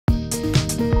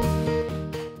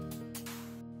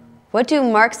What do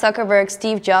Mark Zuckerberg,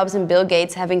 Steve Jobs, and Bill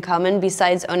Gates have in common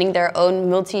besides owning their own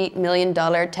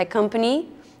multi-million-dollar tech company?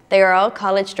 They are all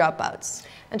college dropouts.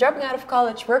 And dropping out of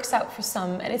college works out for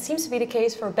some, and it seems to be the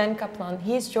case for Ben Kaplan.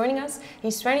 He is joining us.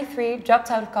 He's 23,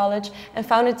 dropped out of college, and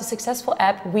founded the successful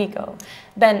app WiGo.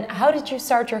 Ben, how did you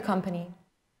start your company?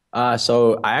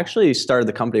 So I actually started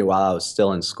the company while I was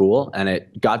still in school, and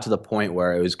it got to the point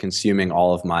where it was consuming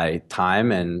all of my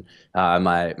time, and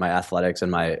my athletics and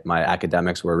my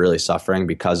academics were really suffering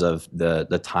because of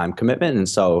the time commitment. And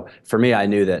so for me, I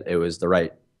knew that it was the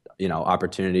right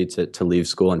opportunity to leave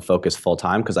school and focus full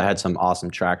time, because I had some awesome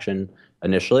traction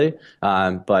initially,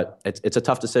 but it's a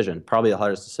tough decision, probably the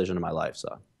hardest decision of my life.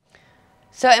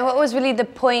 And what was really the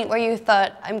point where you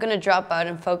thought, I'm going to drop out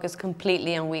and focus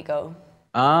completely on WiGo?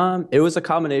 It was a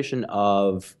combination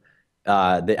of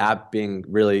the app being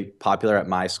really popular at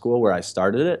my school where I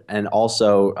started it, and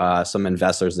also some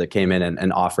investors that came in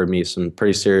and offered me some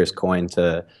pretty serious coin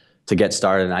to get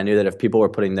started. And I knew that if people were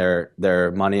putting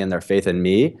their money and their faith in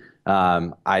me,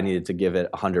 I needed to give it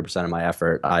 100% of my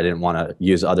effort. I didn't want to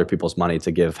use other people's money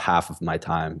to give half of my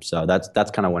time. So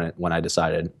that's kind of when I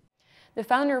decided. The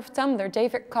founder of Tumblr,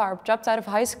 David Karp, dropped out of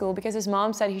high school because his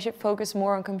mom said he should focus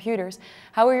more on computers.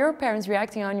 How are your parents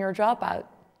reacting on your dropout?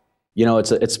 You know,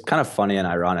 it's kind of funny and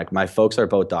ironic. My folks are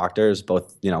both doctors,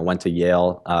 both went to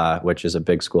Yale, which is a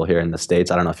big school here in the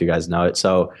States. I don't know if you guys know it.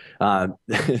 So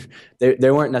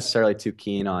they weren't necessarily too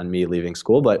keen on me leaving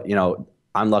school, but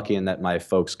I'm lucky in that my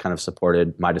folks kind of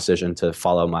supported my decision to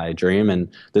follow my dream. And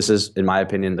this is, in my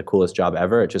opinion, the coolest job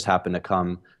ever. It just happened to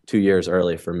come 2 years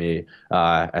early for me.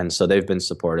 And so they've been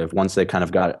supportive once they kind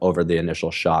of got over the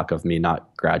initial shock of me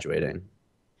not graduating.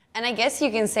 And I guess you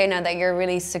can say now that you're a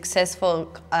really successful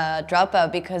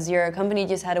dropout because your company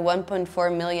just had a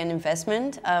 1.4 million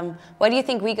investment. Why do you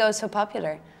think WiGo is so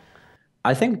popular?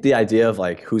 I think the idea of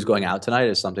who's going out tonight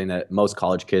is something that most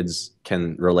college kids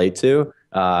can relate to.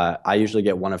 I usually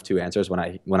get one of two answers when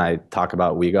I talk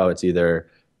about WiGo. It's either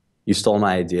you stole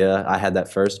my idea, I had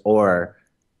that first, or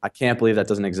I can't believe that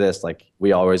doesn't exist.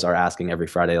 We always are asking every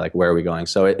Friday, where are we going?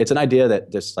 So it's an idea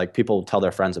that just people tell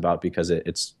their friends about because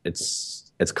it's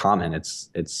common,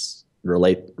 it's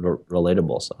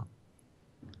relatable. So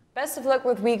best of luck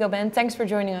with WiGo, Ben. Thanks for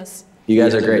joining us. You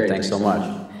guys are great. Thanks so much.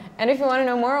 And if you want to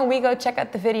know more on WiGo, check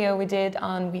out the video we did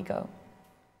on WiGo.